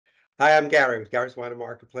Hi, I'm Gary with Gary's Wine and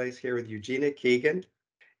Marketplace here with Eugenia Keegan.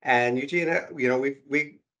 And Eugenia,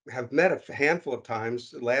 we have met a handful of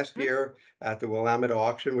times. Last Mhm. year at the Willamette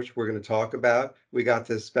auction, which we're going to talk about, we got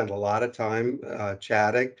to spend a lot of time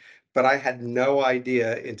chatting. But I had no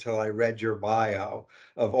idea until I read your bio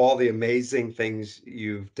of all the amazing things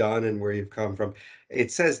you've done and where you've come from.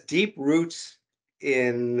 It says deep roots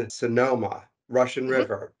in Sonoma, Russian Mhm.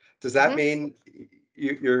 River. Does that Mhm. mean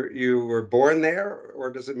you were born there, or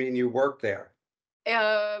does it mean you worked there?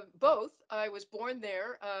 Both. I was born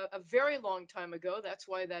there a very long time ago. That's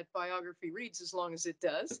why that biography reads as long as it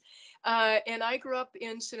does. And I grew up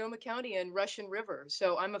in Sonoma County and Russian River.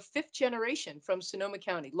 So I'm a fifth generation from Sonoma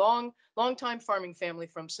County. Long time farming family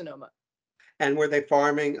from Sonoma. And were they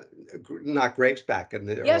farming, not grapes back in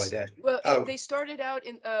the early Yes. days? Well, Oh, they started out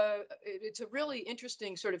in. It's a really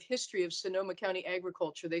interesting sort of history of Sonoma County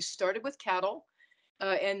agriculture. They started with cattle,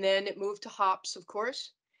 and then it moved to hops, of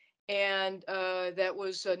course, and that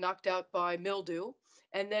was knocked out by mildew.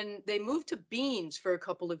 And then they moved to beans for a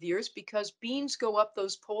couple of years because beans go up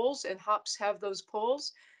those poles and hops have those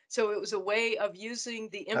poles. So it was a way of using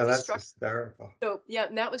the oh, that's infrastructure. hysterical. So yeah,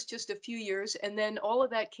 and that was just a few years, and then all of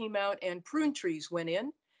that came out, and prune trees went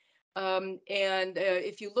in. And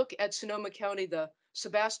if you look at Sonoma County, the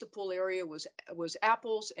Sebastopol area was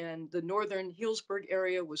apples, and the northern Healdsburg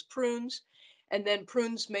area was prunes. And then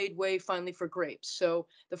prunes made way finally for grapes. So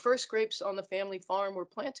the first grapes on the family farm were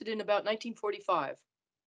planted in about 1945.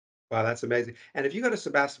 Wow, that's amazing. And if you go to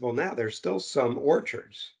Sebastopol now, there's still some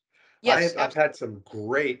orchards. Yes, I've had some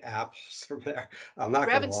great apples from there. I'm not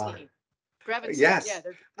gonna lie. Gravenstein. Gravenstein. Yeah, Yes.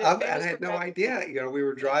 they're And I famous for had no Gravenstein. idea. We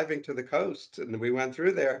were Yeah. driving to the coast and we went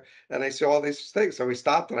through there and I saw all these things. So we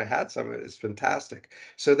stopped and I had some of it. It's fantastic.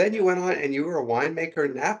 So then you Yeah. went on and you were a winemaker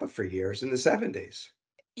in Napa for years in the 70s.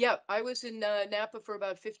 Yeah, I was in Napa for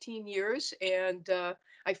about 15 years, and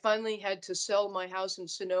I finally had to sell my house in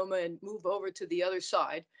Sonoma and move over to the other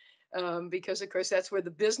side because, of course, that's where the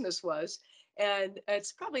business was. And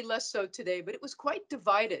it's probably less so today, but it was quite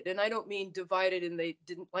divided. And I don't mean divided and they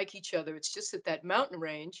didn't like each other. It's just that that mountain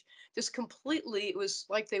range just completely, it was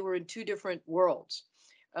like they were in two different worlds.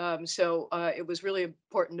 So it was really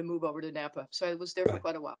important to move over to Napa. So I was there for Right.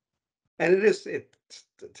 quite a while. And it is it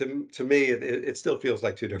to me it still feels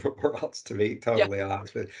like two different worlds to be Yeah, totally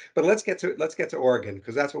honest with you. But let's get to Oregon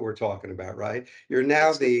because that's what we're talking about, right? You're now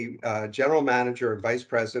let's do. the general manager and vice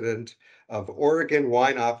president of Oregon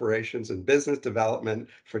wine operations and business development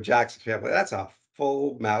for Jackson Family. That's a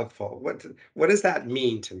full mouthful. What does that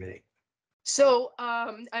mean to me? So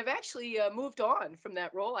I've actually moved on from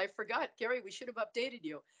that role. I forgot, Gary. We should have updated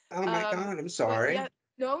you. Oh my God, I'm But yeah, sorry.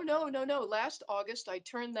 no. Last August, I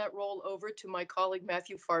turned that role over to my colleague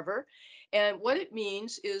Matthew Farver, and what it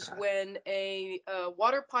means is God, when a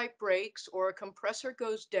water pipe breaks or a compressor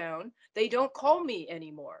goes down, they don't call me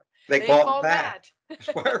anymore. they They call it call that. Matt.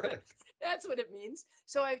 Swear That's what it means.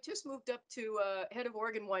 So I've just moved up to head of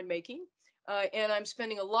Oregon winemaking, and I'm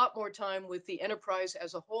spending a lot more time with the enterprise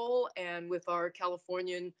as a whole and with our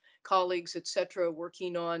Californian colleagues, et cetera,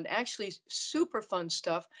 working on actually super fun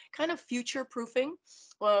stuff, kind of future proofing.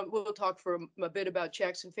 We'll talk for a bit about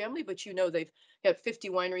Jackson Family, but you know they've got 50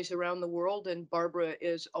 wineries around the world, and Barbara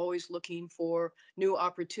is always looking for new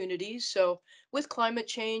opportunities. So with climate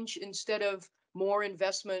change, instead of more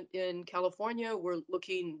investment in California, we're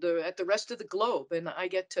looking at the rest of the globe, and I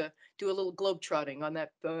get to do a little globe trotting on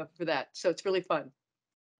that for that. So it's really fun.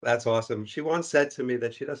 That's awesome. She once said to me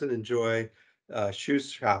that she doesn't enjoy shoe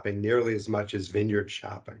shopping nearly as much as vineyard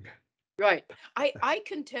shopping. Right. I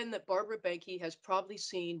contend that Barbara Banke has probably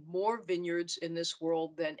seen more vineyards in this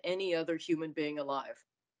world than any other human being alive.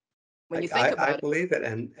 When I, you think I about it, believe it,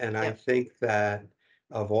 and I yeah. think that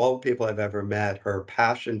of all the people I've ever met, her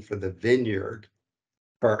passion for the vineyard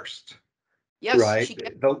first, Yes, right? she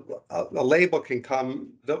gets. The label can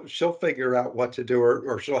come, she'll figure out what to do,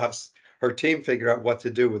 or she'll have her team figure out what to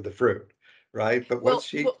do with the fruit, right? But once Well,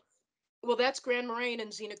 she, well, Well, that's Grand Moraine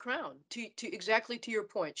and Zena Crown. To exactly to your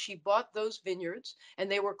point, she bought those vineyards,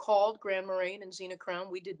 and they were called Grand Moraine and Zena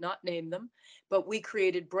Crown. We did not name them, but we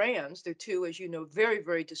created brands. They're two, as you know,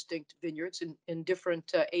 very distinct vineyards in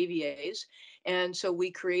different AVAs, and so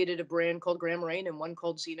we created a brand called Grand Moraine and one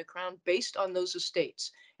called Zena Crown based on those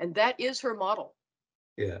estates, and that is her model.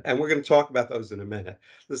 yeah, and we're going to talk about those in a minute.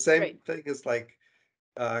 The same Great. thing is like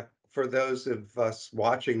for those of us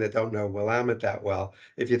watching that don't know Willamette that well,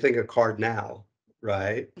 if you think of Cardinal,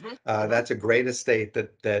 right? Hmm. Hmm. That's a great estate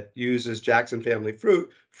that uses Jackson family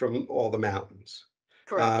fruit from all the mountains.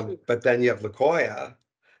 Correct. But then you have La Jolla,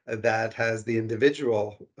 that has the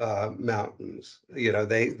individual mountains. They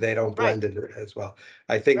don't Right, blend it as well.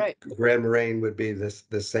 I think right. Grand Moraine would be the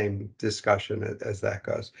same discussion as that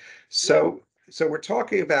goes. Yeah. So we're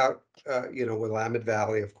talking about Willamette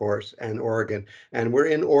Valley, of course, and Oregon, and we're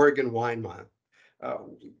in Oregon Wine Month. Uh,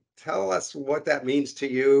 Tell us what that means to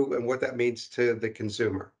you and what that means to the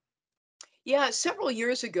consumer. Yeah, several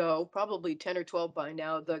years ago, probably 10 or 12 by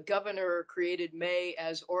now, the governor created May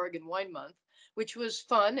as Oregon Wine Month, which was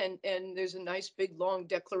fun, and there's a nice big long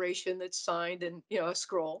declaration that's signed and, a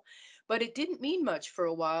scroll. But it didn't mean much for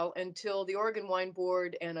a while until the Oregon Wine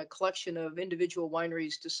Board and a collection of individual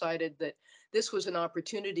wineries decided that this was an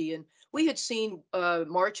opportunity. And we had seen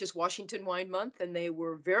March as Washington Wine Month, and they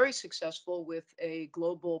were very successful with a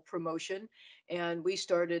global promotion. And we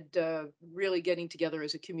started really getting together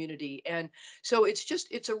as a community. And so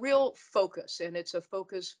it's a real focus, and it's a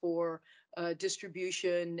focus for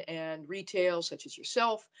distribution and retail, such as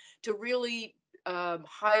yourself, to really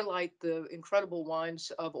highlight the incredible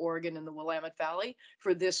wines of Oregon and the Willamette Valley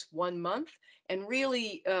for this 1 month, and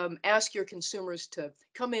really ask your consumers to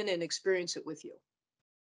come in and experience it with you.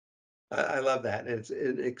 I love that.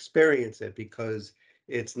 Experience it because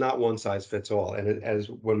it's not one size fits all. And as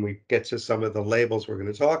when we get to some of the labels we're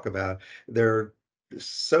going to talk about, they're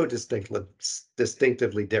so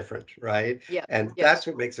distinctively different, right? Yes, And that's yes.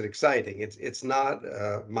 what makes it exciting. It's not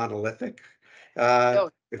monolithic. Uh, No,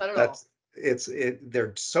 if not at all. that's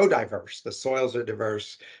they're so diverse. The soils are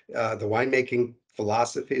diverse. The winemaking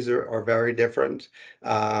philosophies are very different,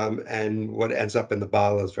 and what ends up in the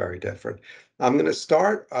bottle is very different. I'm going to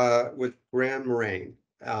start with Grand Moraine.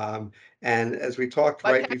 Um, and as we talked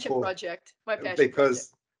My right passion before, project. My passion project.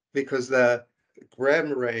 because because the Grand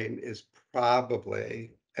Moraine is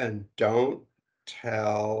probably, and don't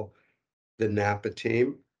tell the Napa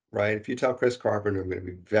team, right? If you tell Chris Carpenter, I'm going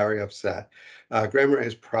to be very upset. Grand Moraine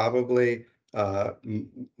is probably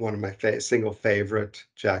one of my single favorite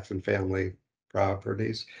Jackson family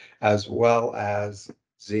properties, as well as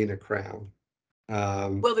Xena Crown.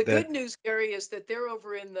 Well, the That good news, Gary, is that they're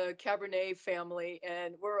over in the Cabernet family,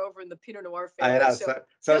 and we're over in the Pinot Noir I family. know, So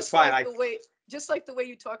so it's fine. I just like the way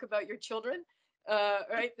you talk about your children,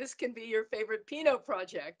 right? This can be your favorite Pinot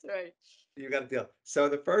project, right? You got a deal. So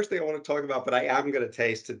the first thing I want to talk about, but I am going to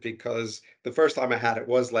taste it because the first time I had it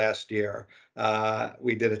was last year.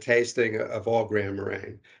 We did a tasting of all Grand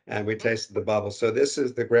Moraine, and we Mhm. tasted the bubble. So this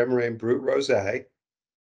is the Grand Moraine Brut Rosé.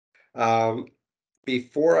 Um,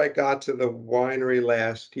 Before I got to the winery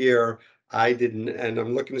last year, I didn't, and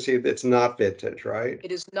I'm looking to see if it's not vintage, right?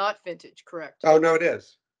 It is not vintage, correct? Oh, no, it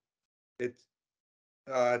is. It's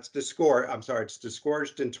it's I'm sorry, it's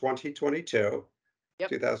disgorged in Yep.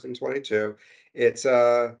 2022. It's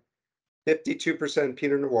 52%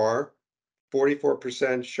 Pinot Noir,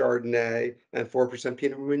 44% Chardonnay, and 4%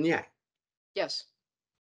 Pinot Meunier. Yes.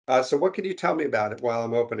 So what can you tell me about it while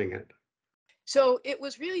I'm opening it? So it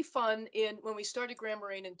was really fun in when we started Grand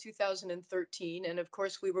Moraine in 2013, and of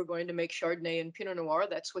course we were going to make Chardonnay and Pinot Noir.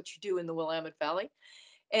 That's what you do in the Willamette Valley.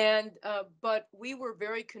 And but we were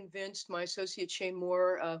very convinced. My associate Shane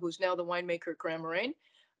Moore, who's now the winemaker at Grand Moraine,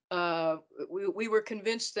 uh, we were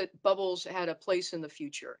convinced that bubbles had a place in the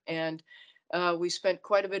future. And we spent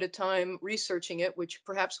quite a bit of time researching it, which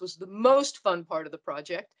perhaps was the most fun part of the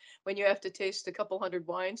project, when you have to taste a couple hundred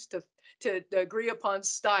wines to agree upon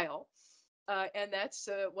style. And that's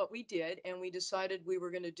what we did. And we decided we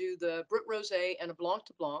were going to do the Brut Rosé and a Blanc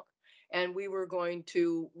de Blanc. And we were going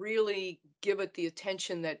to really give it the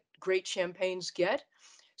attention that great champagnes get.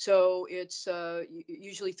 So it's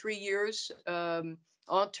usually 3 years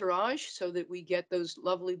entourage, so that we get those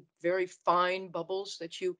lovely, very fine bubbles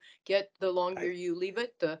that you get the longer I, you leave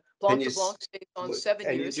it. The and Blanc de Blanc stays on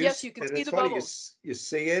 7 years. Yes, you can and see it's the funny, bubbles. you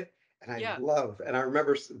see it, and Yeah. and I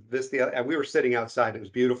remember and we were sitting outside, it was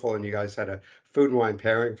beautiful, and you guys had a food and wine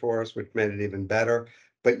pairing for us, which made it even better.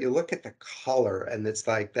 But you look at the color, and it's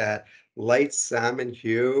like that light salmon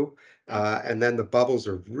hue, Mm. and then the bubbles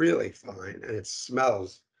are really fine, and it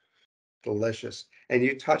smells delicious. And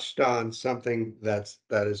you touched on something that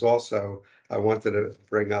is also I wanted to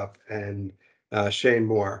bring up, and Shane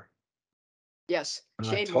Moore. Yes,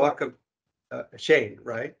 Shane Moore. Talk of Shane,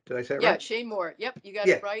 right? Did I say it Yeah, right? Shane Moore. Yep, you got it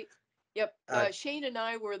Yeah. right. Yep. Uh, Shane and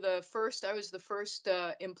I were the first. I was the first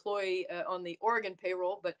employee on the Oregon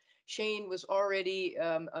payroll, but Shane was already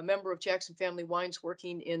a member of Jackson Family Wines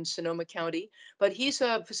working in Sonoma County. But he's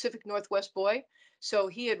a Pacific Northwest boy. So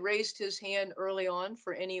he had raised his hand early on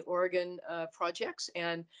for any Oregon projects.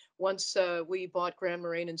 And once we bought Grand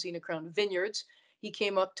Moraine and Xena Crown Vineyards, he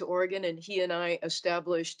came up to Oregon, and he and I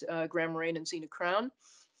established Grand Moraine and Xena Crown.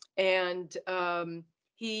 And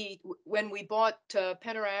when we bought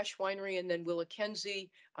Penner Winery and then Willa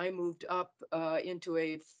Kenzie, I moved up into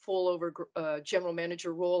a full over general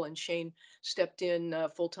manager role, and Shane stepped in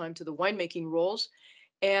full time to the winemaking roles.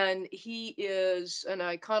 And he is an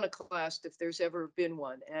iconoclast if there's ever been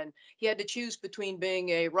one. And he had to choose between being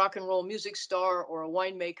a rock and roll music star or a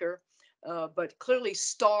winemaker. But clearly,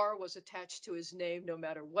 star was attached to his name no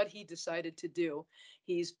matter what he decided to do.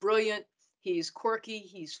 He's brilliant, he's quirky,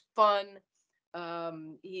 he's fun.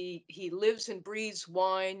 He lives and breathes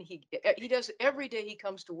wine. He does every day. He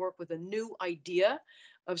comes to work with a new idea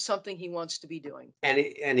of something he wants to be doing. And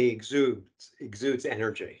he exudes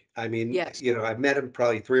energy. I mean, Yes. I've met him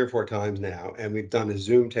probably 3 or 4 times now, and we've done a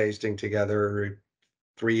Zoom tasting together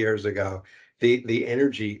 3 years ago. The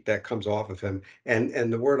energy that comes off of him,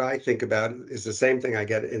 and the word I think about is the same thing I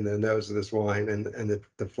get in the nose of this wine, and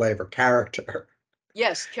the flavor, character.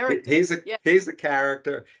 Yes. Character. He's a Yeah. he's a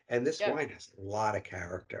character, and this Yeah. wine has a lot of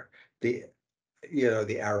character. The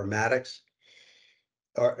the aromatics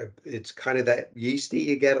are, it's kind of that yeasty,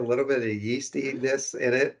 you get a little bit of Mhm. yeastiness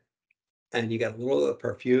in it, and you got a little of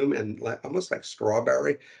perfume and like almost like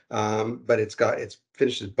strawberry. But it's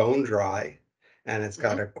finished as bone dry, and it's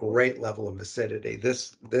got Mhm. a great level of acidity.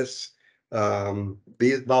 These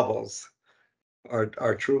bubbles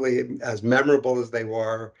are truly as memorable as they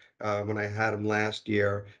were when I had them last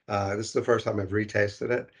year. This is the first time I've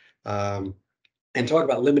retasted it. Um, and talk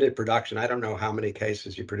about limited production. I don't know how many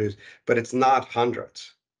cases you produce, but it's not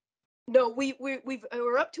hundreds. No,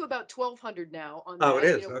 we're up to about 1,200 now on Oh, it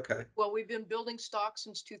that. is. Okay. Well, we've been building stock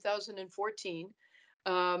since 2014,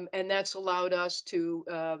 and that's allowed us to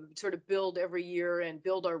sort of build every year and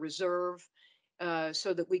build our reserve,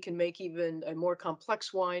 so that we can make even a more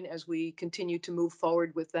complex wine as we continue to move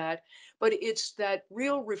forward with that. But it's that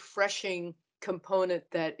real refreshing component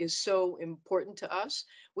that is so important to us.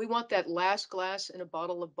 We want that last glass in a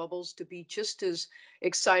bottle of bubbles to be just as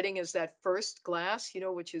exciting as that first glass,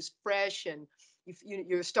 which is fresh, and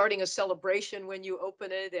you're starting a celebration when you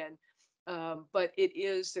open it. And but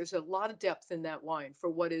there's a lot of depth in that wine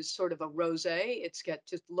for what is sort of a rosé. It's got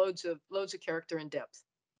just loads of character and depth.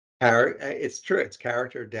 It's true. It's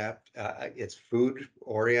character depth. It's food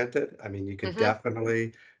oriented. I mean, you could Hmm.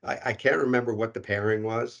 definitely. I can't remember what the pairing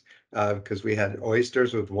was because we had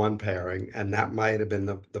oysters with one pairing, and that might have been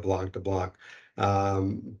the Blanc de Blanc.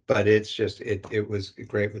 But it's just it was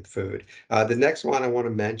great with food. The next one I want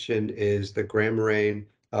to mention is the Grand Marraine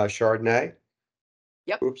Chardonnay.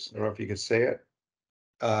 Yep. Oops, I don't know if you could see it.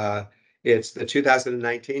 Uh, it's the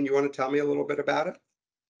 2019. You want to tell me a little bit about it?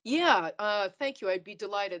 Yeah, thank you. I'd be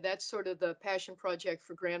delighted. That's sort of the passion project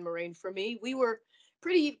for Grand Moraine for me. We were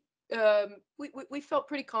pretty, we felt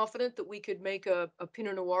pretty confident that we could make a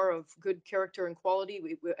Pinot Noir of good character and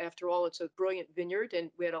quality. After all, it's a brilliant vineyard, and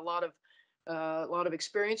we had a lot of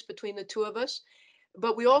experience between the two of us.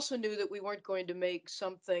 But we also knew that we weren't going to make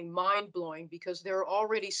something mind blowing because there are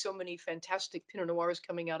already so many fantastic Pinot Noirs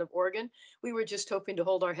coming out of Oregon. We were just hoping to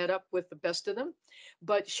hold our head up with the best of them.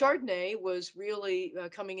 But Chardonnay was really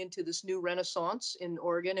coming into this new renaissance in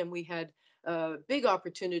Oregon, and we had a big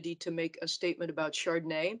opportunity to make a statement about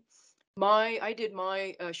Chardonnay. I did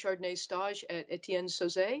my Chardonnay stage at Etienne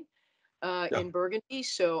Sauzet Yeah. in Burgundy.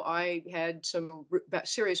 So I had some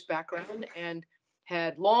serious background and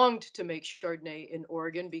had longed to make Chardonnay in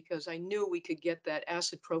Oregon because I knew we could get that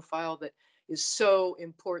acid profile that is so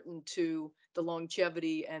important to the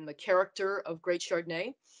longevity and the character of great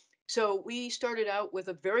Chardonnay. So we started out with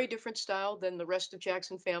a very different style than the rest of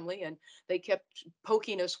Jackson family, and they kept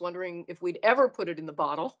poking us, wondering if we'd ever put it in the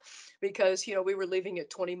bottle, because we were leaving it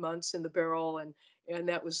 20 months in the barrel, and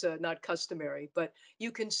that was not customary. But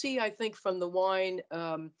you can see, I think, from the wine,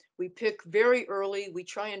 we pick very early. We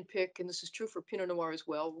try and pick, and this is true for Pinot Noir as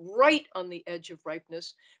well, right on the edge of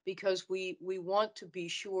ripeness, because we want to be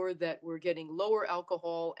sure that we're getting lower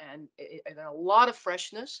alcohol and a lot of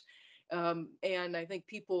freshness. And I think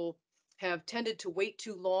people have tended to wait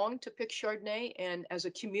too long to pick Chardonnay. And as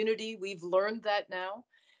a community, we've learned that now.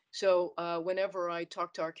 So whenever I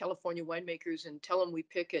talk to our California winemakers and tell them we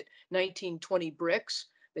pick at 1920 bricks,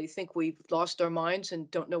 they think we've lost our minds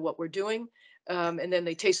and don't know what we're doing. And then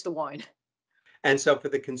they taste the wine. And so for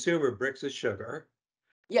the consumer, bricks is sugar.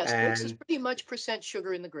 Yes, bricks is And pretty much percent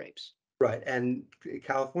sugar in the grapes. right, and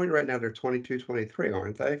California right now, they're 22, 23,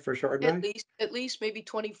 aren't they, for At Chardonnay? least, at least maybe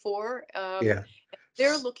 24. Yeah.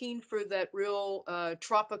 They're looking for that real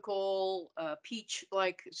tropical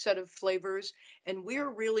peach-like set of flavors, and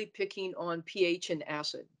we're really picking on pH and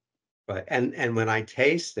acid. Right. And when I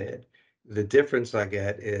taste it, the difference I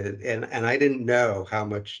get is, and I didn't know how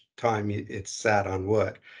much time it sat on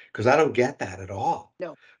wood because I don't get that at all.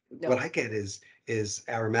 No, What no. I get is is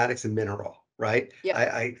aromatics and mineral, right?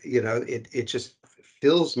 Yeah. It just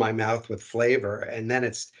fills my mouth with flavor, and then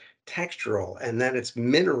it's textural, and then it's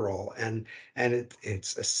mineral, and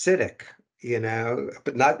it's acidic,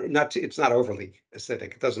 but it's not overly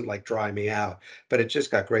acidic. It doesn't like dry me out, but it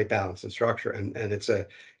just got great balance and structure, and it's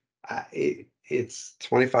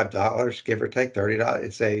 $25, give or take $30.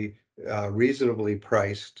 It's a reasonably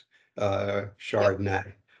priced Yep.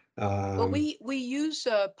 Chardonnay. Well, Um, we use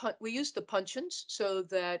the puncheons so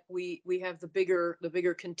that we have the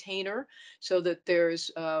bigger container so that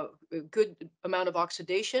there's a good amount of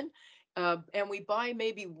oxidation. And we buy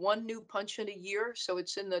maybe one new puncheon a year, so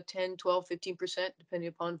it's in the 10, 12, 15% depending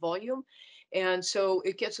upon volume. And so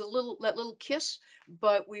it gets that little kiss,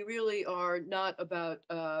 but we really are not about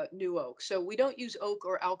new oak. So we don't use oak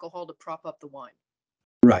or alcohol to prop up the wine.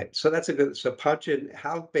 right. So that's a good. So puncheon,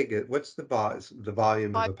 how big what's the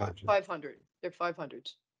volume of Five a puncheon? 500. They're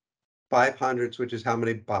 500s. 500s, which is how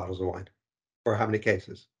many bottles of wine or how many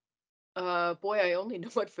cases? Boy, I only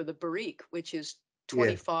know it for the barrique, which is Yeah,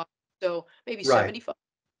 25, so maybe right. 75.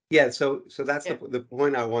 Yeah, so that's Yeah. the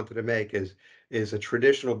point I wanted to make is a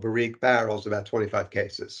traditional barrique barrel is about 25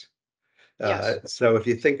 cases. Yes. So if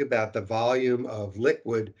you think about the volume of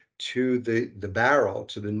liquid to the barrel,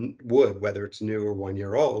 to the wood, whether it's new or 1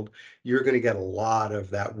 year old, you're going to get a lot of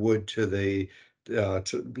that wood to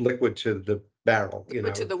liquid to the barrel.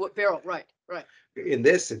 Liquid to the barrel. Right. Right. In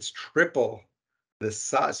this, it's triple the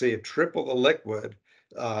size, so you have triple the liquid.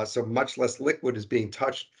 So much less liquid is being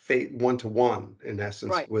touched one to one, in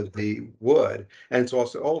essence, Right. with the wood. And it's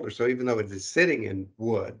also older. So even though it is sitting in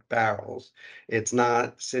wood barrels, it's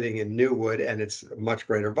not sitting in new wood, and it's a much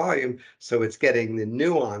greater volume. So it's getting the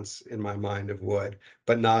nuance in my mind of wood,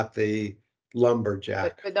 but not the But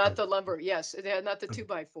lumberjack not of, the lumber. Yes, not the two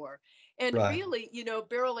by four. And right. really,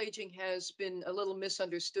 barrel aging has been a little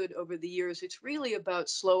misunderstood over the years. It's really about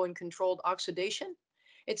slow and controlled oxidation.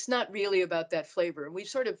 It's not really about that flavor. And we've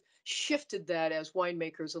sort of shifted that as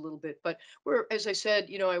winemakers a little bit. But as I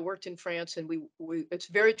said, I worked in France, and we it's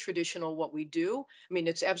very traditional what we do. I mean,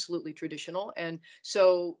 it's absolutely traditional. And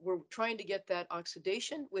so we're trying to get that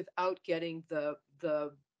oxidation without getting the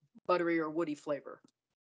buttery or woody flavor.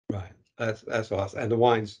 Right. That's awesome. And the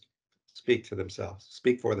wines speak for themselves.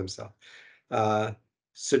 Uh,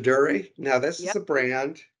 Siduri. Now, this is Yep. a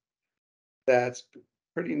brand that's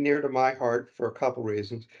pretty near to my heart for a couple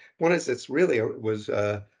reasons. One is it was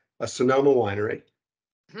a Sonoma winery,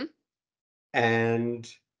 Mhm.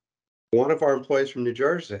 and one of our employees from New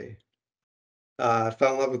Jersey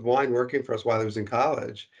fell in love with wine working for us while he was in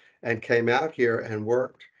college, and came out here and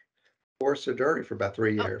worked for Siduri for about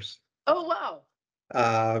 3 years. Oh, wow.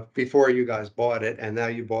 Before you guys bought it, and now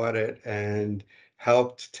you bought it and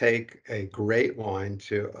helped take a great wine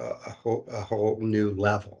to a whole new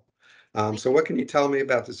level. Thank So you. what can you tell me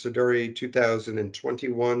about the Siduri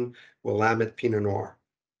 2021 Willamette Pinot Noir?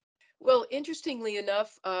 Well, interestingly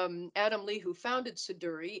enough, Adam Lee, who founded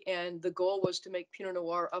Siduri, and the goal was to make Pinot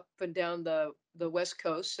Noir up and down the West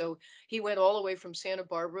Coast. So he went all the way from Santa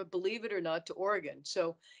Barbara, believe it or not, to Oregon.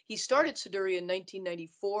 So he started Siduri in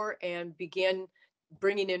 1994 and began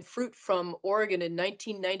bringing in fruit from Oregon in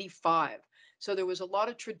 1995. So there was a lot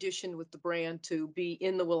of tradition with the brand to be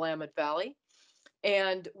in the Willamette Valley.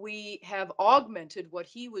 And we have augmented what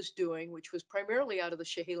he was doing, which was primarily out of the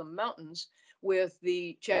Chehalem Mountains, with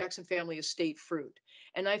the Jackson family estate fruit.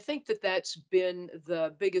 And I think that that's been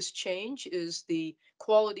the biggest change is the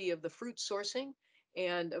quality of the fruit sourcing.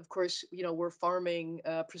 And of course, we're farming,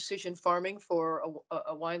 precision farming for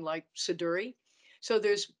a wine like Siduri. So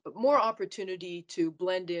there's more opportunity to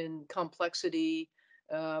blend in complexity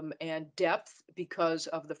and depth because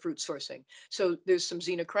of the fruit sourcing. So there's some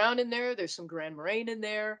Zena Crown in there. There's some Grand Moraine in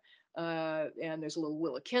there. And there's a little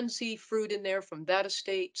Willakenzie fruit in there from that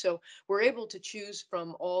estate. So we're able to choose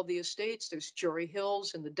from all the estates. There's Jory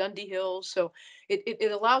Hills and the Dundee Hills. So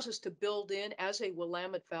it allows us to build in, as a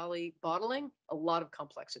Willamette Valley bottling, a lot of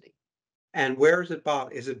complexity. And where is it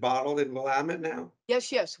bottled? Is it bottled in Willamette now?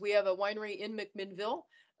 Yes, yes. We have a winery in McMinnville.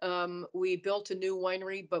 We built a new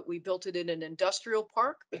winery, but we built it in an industrial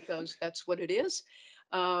park because that's what it is.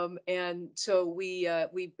 And so we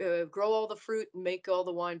grow all the fruit and make all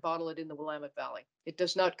the wine, bottle it in the Willamette Valley. It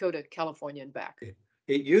does not go to California and back.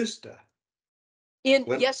 It used to.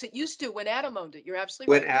 When Yes, it used to when Adam owned it. You're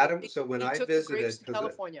absolutely when right. He Adam, so when he I took the grapes visited, to because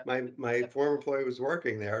California. my Yep. former employee was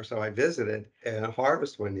working there, so I visited in a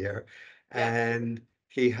harvest 1 year, Yeah. and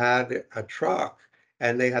he had a truck,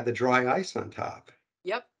 and they had the dry ice on top.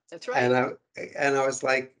 Yep. That's And right. I was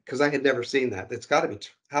like, because I had never seen that. It's got to be,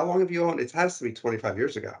 how long have you owned? It has to be 25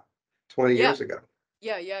 years ago, 20 Yeah. years ago.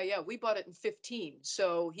 Yeah, yeah, yeah. We bought it in 15.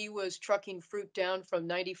 So he was trucking fruit down from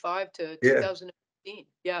 95 to Yeah, 2015.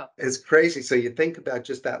 Yeah. it's crazy. So you think about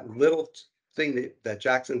just that little thing that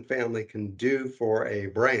Jackson family can do for a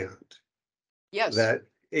brand Yes. that,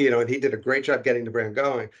 and he did a great job getting the brand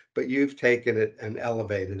going, but you've taken it and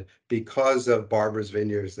elevated it because of Barbara's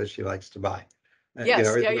vineyards that she likes to buy. Yes. Yeah,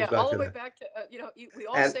 Everything yeah. goes back All the to way that. back to, we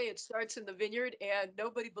all And say it starts in the vineyard, and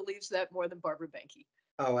nobody believes that more than Barbara Banke.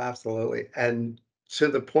 oh, absolutely. And to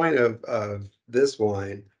the point of this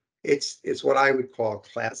wine, it's what I would call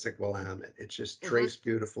classic Willamette. It just Hmm. drinks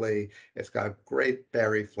beautifully. It's got great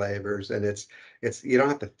berry flavors, and it's you don't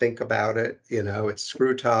have to think about it. It's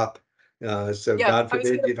screw top. So Yeah, God I was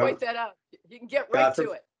forbid going you to point don't. that out. You can get right God to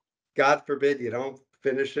for, it. God forbid you don't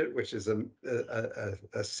finish it, which is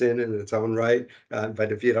a sin in its own right.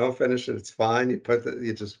 But if you don't finish it, it's fine. You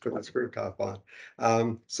just put the screw top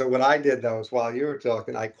on. So what I did though is while you were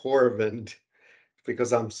talking, I Corvined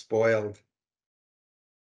because I'm spoiled.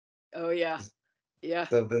 Oh, yeah. Yeah.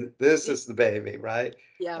 So this The, is the baby, right?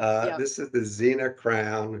 yeah, yeah. This is the Zena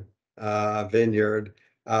Crown Vineyard,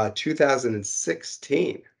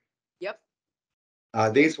 2016. Yep.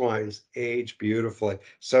 Yep. These wines age beautifully.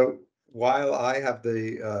 So while I have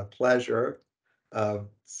the pleasure of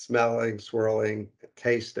smelling, swirling,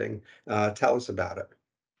 tasting, tell us about it.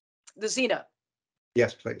 The Zena.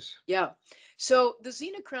 Yes, please. Yeah. So the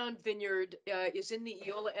Zena Crown Vineyard is in the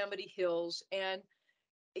Eola Amity Hills, and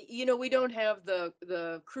we don't have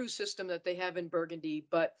the cruise system that they have in Burgundy,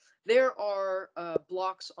 but there are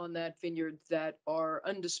blocks on that vineyard that are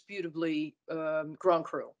undisputably Grand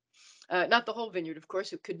Cru. Not the whole vineyard, of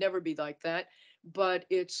course; it could never be like that. But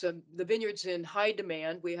it's the vineyard's in high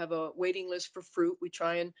demand. We have a waiting list for fruit. We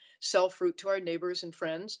try and sell fruit to our neighbors and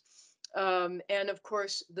friends. And of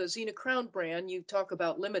course, the Zena Crown brand, you talk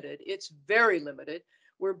about limited, it's very limited.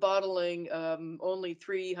 We're bottling only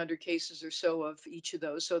 300 cases or so of each of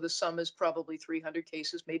those. So the sum is probably 300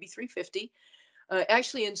 cases, maybe 350.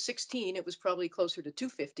 Actually, in 16, it was probably closer to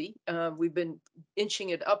 250. We've been inching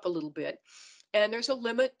it up a little bit. And there's a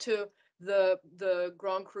limit to the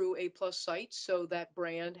Grand Cru A plus sites, so that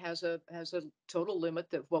brand has a total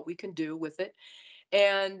limit of what we can do with it.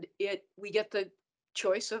 And we get the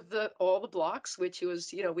choice of the all the blocks, which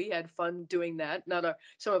was, we had fun doing that. Not our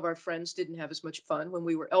Some of our friends didn't have as much fun when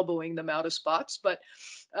we were elbowing them out of spots, but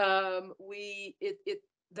we it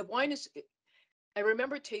the wine is I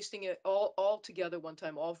remember tasting it all together one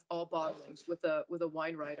time, all bottlings with a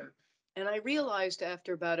wine writer, and I realized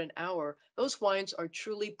after about an hour those wines are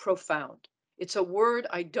truly profound. It's a word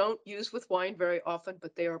I don't use with wine very often,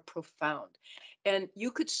 but they are profound. And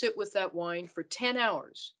you could sit with that wine for 10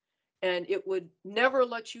 hours and it would never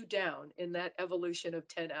let you down in that evolution of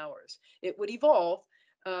 10 hours. It would evolve,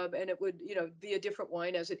 and it would, be a different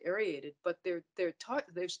wine as it aerated, but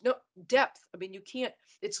there's no depth. I mean, you can't,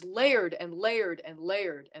 it's layered and layered and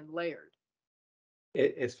layered and layered.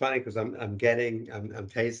 It's funny because I'm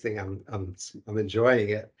tasting, I'm enjoying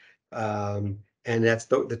it. And that's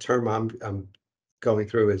the term I'm going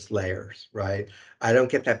through is layers, right? I don't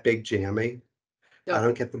get that big jammy. I No,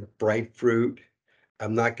 don't get the bright fruit.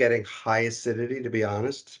 I'm not getting high acidity, to be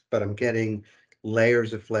honest, but I'm getting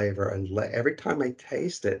layers of flavor. And every time I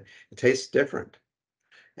taste it, it tastes different.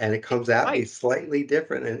 And it comes at me right. slightly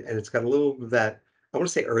different. And it's got a little of that, I want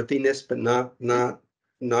to say earthiness, but Mhm.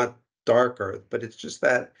 not dark earth, but it's just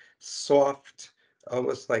that soft,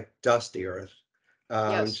 almost like dusty earth.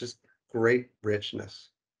 Yes. Just great richness.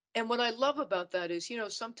 And what I love about that is,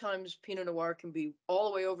 sometimes Pinot Noir can be all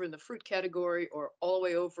the way over in the fruit category or all the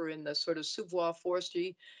way over in the sort of Sous-Bois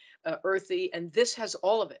forestry, earthy, and this has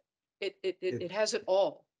all of it. It It, has it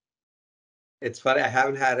all. it's funny. I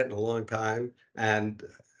haven't had it in a long time,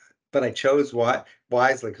 but I chose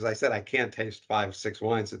wisely because I said I can't taste 5, 6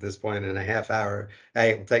 wines at this point in a half hour. A,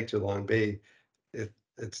 it'll take too long. B,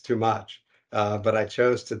 it's too much. But I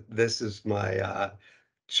chose to. This is my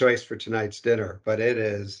choice for tonight's dinner. But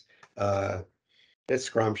uh, it's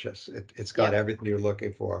scrumptious. It's got Yep. everything you're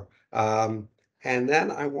looking for. And then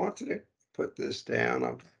I wanted to put this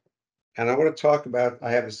down, and I want to talk about.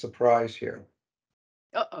 I have a surprise here.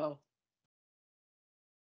 Uh-oh.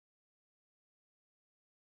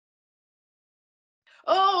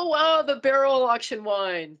 Oh, wow, the barrel auction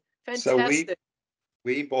wine. So we Fantastic.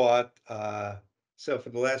 we bought so for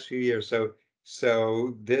the last few years.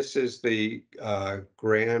 So this is the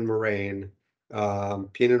Grand Moraine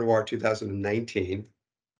Pinot Noir 2019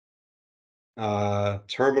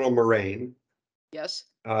 Terminal Moraine Yes.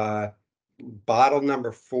 uh, bottle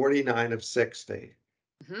number 49 of 60.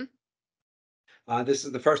 Hmm. This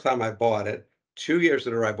is the first time I bought it. 2 years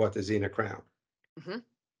in a row, I bought the Zena Crown. Hmm.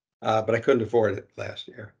 but I couldn't afford it last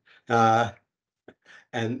year. Uh,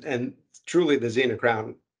 and truly the Xena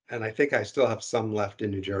Crown, and I think I still have some left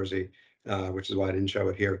in New Jersey, which is why I didn't show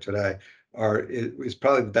it here today, it is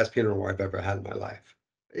probably the best Pinot Noir I've ever had in my life.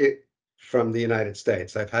 It from the United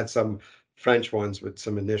States. I've had some French ones with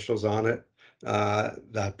some initials on it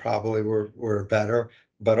that probably were better,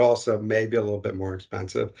 but also maybe a little bit more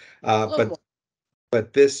expensive. A little more.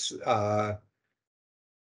 But this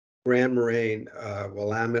Grand Moraine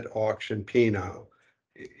Willamette Auction Pinot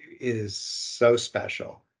is so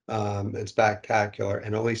special and spectacular,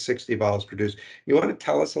 and only 60 bottles produced. You want to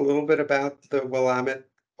tell us a little bit about the Willamette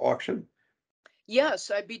auction?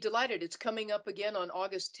 Yes, I'd be delighted. It's coming up again on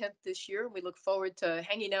August 10th this year. We look forward to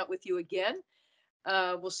hanging out with you again.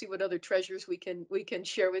 We'll see what other treasures we can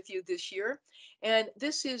share with you this year. And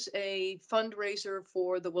this is a fundraiser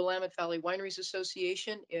for the Willamette Valley Wineries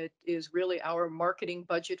Association. It is really our marketing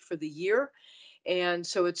budget for the year, and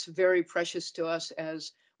so it's very precious to us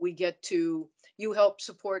as we get to you help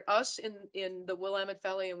support us in the Willamette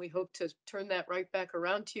Valley, and we hope to turn that right back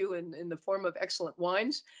around to you in the form of excellent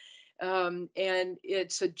wines. And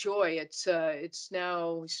it's a joy. It's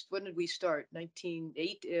now, when did we start?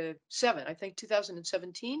 1987, I think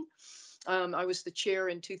 2017. I was the chair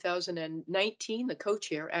in 2019, the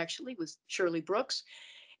co-chair actually with Shirley Brooks,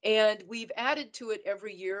 and we've added to it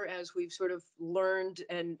every year as we've sort of learned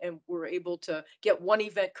and we're able to get one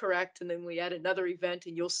event correct, and then we add another event,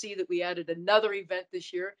 and you'll see that we added another event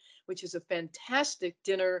this year, which is a fantastic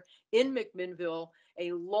dinner in McMinnville,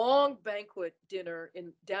 a long banquet dinner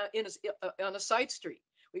in down in on a side street.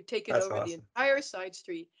 We've taken That's over the awesome. entire side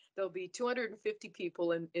street. There'll be 250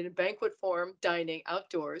 people in banquet form dining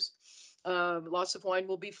outdoors. Lots of wine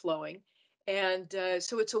will be flowing, and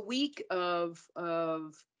so it's a week of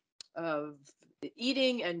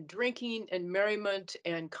eating and drinking and merriment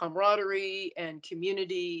and camaraderie and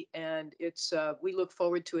community, and it's we look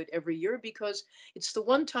forward to it every year because it's the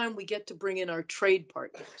one time we get to bring in our trade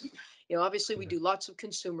partners. Obviously we do lots of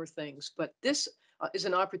consumer things, but this is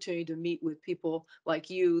an opportunity to meet with people like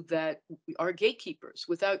you that are gatekeepers.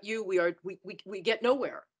 Without you, we get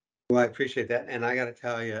nowhere. Well, I appreciate that. And I got to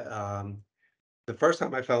tell you, the first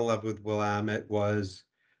time I fell in love with Willamette was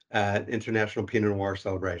at International Pinot Noir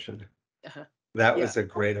Celebration. Uh-huh. That Yeah. was a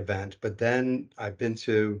great event. But then I've been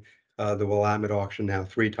to the Willamette auction now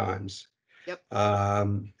 3 times. Yep.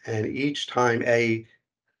 And each time,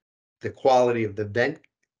 the quality of the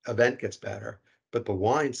event gets better, but the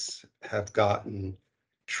wines have gotten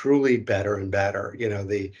truly better and better.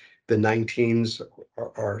 The 19s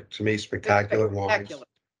are to me spectacular wines, Spectacular.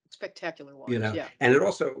 Spectacular wines. Yeah. and it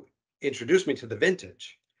also introduced me to the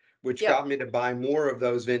vintage, which Yeah. got me to buy more of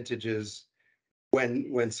those vintages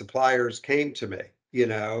when suppliers came to me,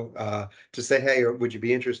 to say, hey, would you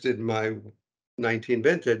be interested in my 19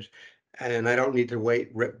 vintage? And I don't need to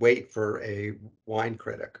wait for a wine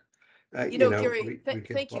critic. Gary, We could,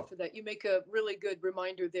 thank you well, for that. You make a really good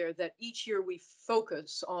reminder there that each year we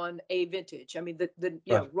focus on a vintage. I mean,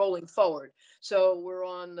 right, rolling forward. So we're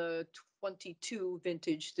on the 22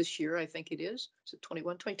 vintage this year, I think it is. So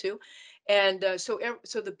 21, 22. And so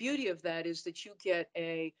the beauty of that is that you get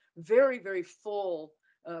a very, very full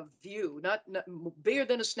view, not bigger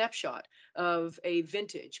than a snapshot of a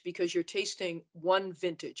vintage, because you're tasting one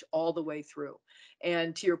vintage all the way through.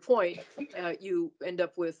 And to your point, you end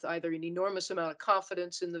up with either an enormous amount of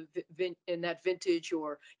confidence in in that vintage,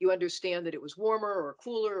 or you understand that it was warmer or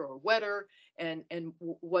cooler or wetter, and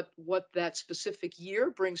what that specific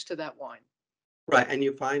year brings to that wine. right. And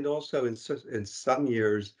you find also in some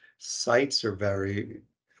years, sites are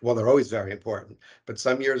well, they're always very important, but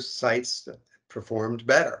some years sites performed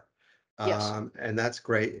better. Yes, And that's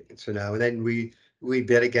great to know. And then we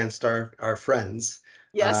bid against our friends.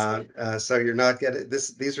 yes, So you're not getting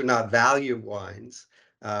these are not value wines,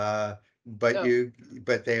 uh, but no,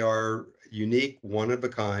 but they are unique, one of a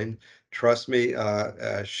kind. Trust me,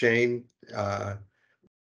 Shane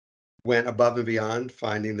went above and beyond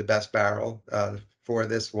finding the best barrel for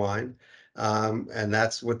this wine. And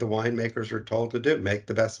that's what the winemakers are told to do, make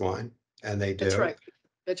the best wine. And they that's do. right.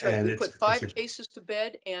 That's right. And We it's put it's five a cases to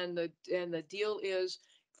bed, and the deal is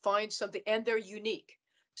find something, and they're unique.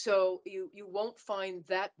 So you won't find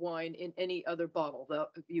that wine in any other bottle.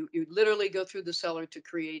 You literally go through the cellar to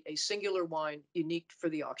create a singular wine unique for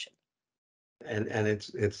the auction. and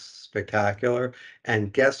it's spectacular.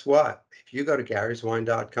 And guess what? If you go to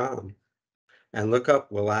garyswine.com and look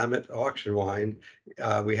up Willamette auction wine,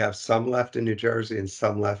 we have some left in New Jersey and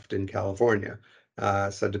some left in California.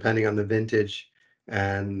 So depending on the vintage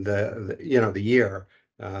and the year,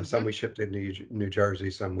 Some Hmm. we ship to New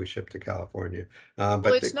Jersey, some we ship to California. Well,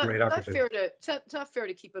 But the it's not great not opportunity. fair to it's not fair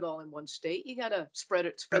to keep it all in one state. You gotta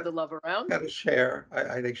spread the love around. Got to share.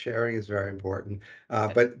 I think sharing is very important.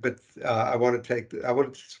 Uh, I want to I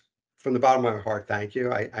want to, from the bottom of my heart, thank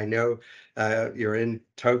you. I know you're in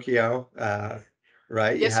Tokyo,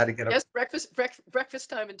 right? Yes, yes, breakfast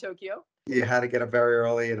time in Tokyo. You had to get up very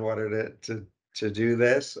early in order to do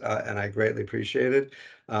this, and I greatly appreciate it.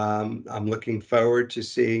 I'm looking forward to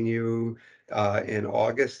seeing you in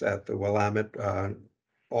August at the Willamette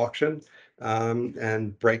auction,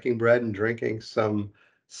 and breaking bread and drinking some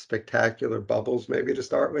spectacular bubbles, maybe to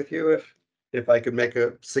start with you, if I could make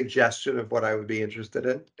a suggestion of what I would be interested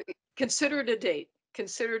in. Consider it a date.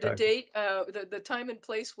 Consider it a Uh, date. The time and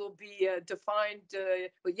place will be defined,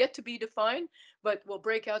 but yet to be defined. But we'll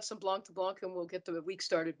break out some Blanc de Blanc and we'll get the week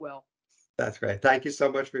started well. that's great. Thank you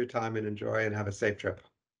so much for your time and enjoy, and have a safe trip.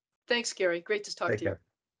 Thanks, Gary. Great to talk Take to you. care.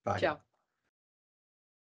 Bye now. Ciao.